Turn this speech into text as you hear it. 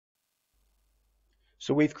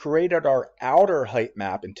So we've created our outer height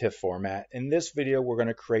map in TIF format. In this video, we're going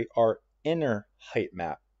to create our inner height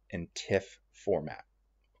map in TIF format.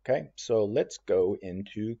 Okay, so let's go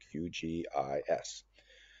into QGIS.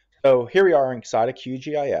 So here we are inside of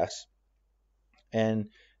QGIS, and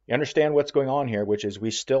you understand what's going on here, which is we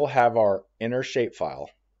still have our inner shapefile,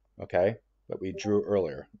 okay, that we drew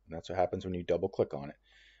earlier. And that's what happens when you double click on it.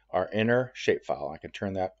 Our inner shapefile, I can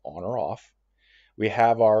turn that on or off. We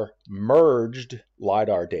have our merged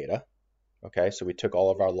LiDAR data. Okay, so we took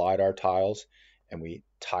all of our LiDAR tiles and we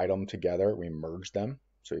tied them together. We merged them.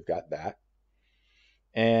 So we've got that.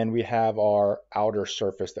 And we have our outer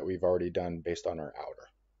surface that we've already done based on our outer.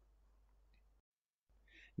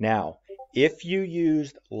 Now, if you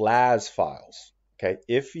used LAS files, okay,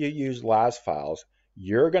 if you use LAS files,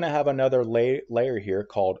 you're going to have another layer here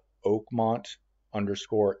called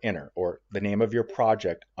Oakmont_inner, or the name of your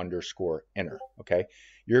project _inner. Okay,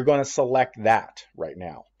 you're going to select that right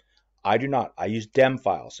now. I do not. I use DEM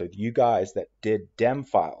files. So you guys that did DEM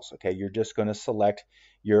files, okay, you're just going to select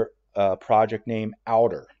your project name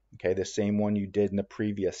outer. Okay, the same one you did in the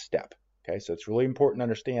previous step. Okay, so it's really important to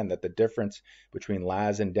understand that the difference between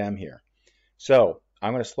LAS and DEM here. So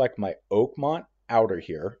I'm going to select my Oakmont outer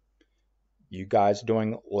here. You guys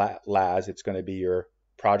doing LAS, it's going to be your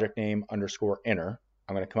project name _inner.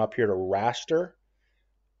 I'm going to come up here to raster,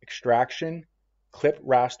 extraction, clip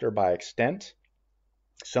raster by extent,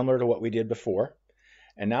 similar to what we did before.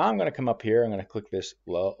 And now I'm going to come up here, I'm going to click this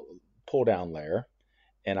pull down layer,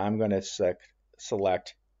 and I'm going to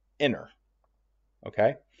select inner.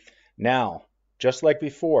 Okay. Now, just like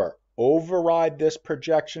before, override this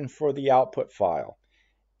projection for the output file.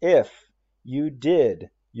 If you did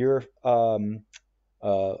your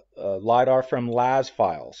LiDAR from LAS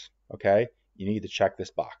files, okay, you need to check this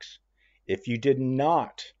box. If you did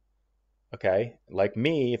not, okay, like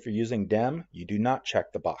me, if you're using DEM, you do not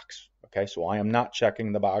check the box. Okay, so I am not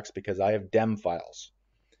checking the box because I have DEM files.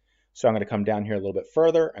 So I'm going to come down here a little bit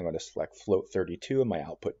further. I'm going to select float 32 in my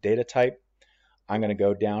output data type. I'm going to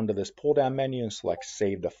go down to this pull down menu and select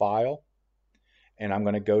save the file. And I'm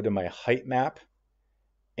going to go to my height map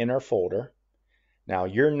inner folder. Now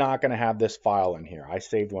you're not going to have this file in here. I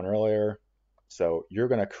saved one earlier. So you're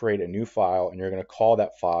going to create a new file and you're going to call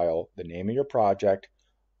that file the name of your project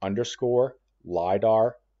 _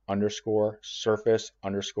 LiDAR _ surface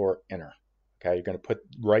 _ inner. Okay, you're going to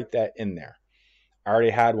write that in there. I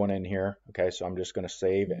already had one in here. Okay, so I'm just going to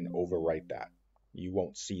save and overwrite that. You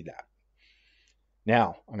won't see that.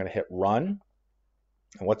 Now I'm going to hit run.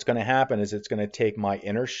 And what's going to happen is it's going to take my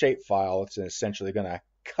inner shapefile. It's essentially going to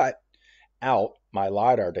cut out my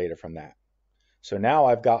LiDAR data from that. So now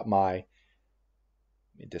I've got my, let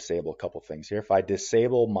me disable a couple things here. If I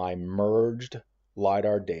disable my merged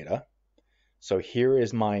LiDAR data, so here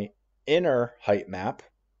is my inner height map.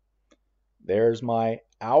 There's my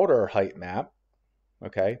outer height map.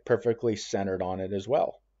 Okay, perfectly centered on it as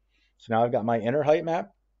well. So now I've got my inner height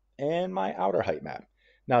map and my outer height map.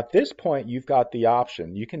 Now at this point, you've got the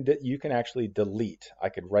option. You can actually delete. I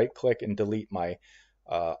could right click and delete my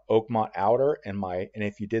Oakmont outer and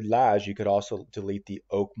if you did LAS, you could also delete the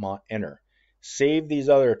Oakmont inner. Save these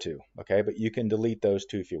other two, okay? But you can delete those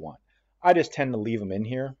two if you want. I just tend to leave them in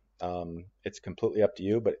here. It's completely up to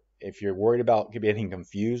you, but if you're worried about getting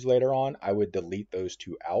confused later on, I would delete those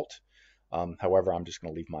two out. However, I'm just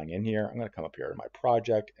going to leave mine in here. I'm going to come up here to my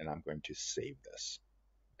project and I'm going to save this.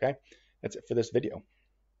 Okay, that's it for this video.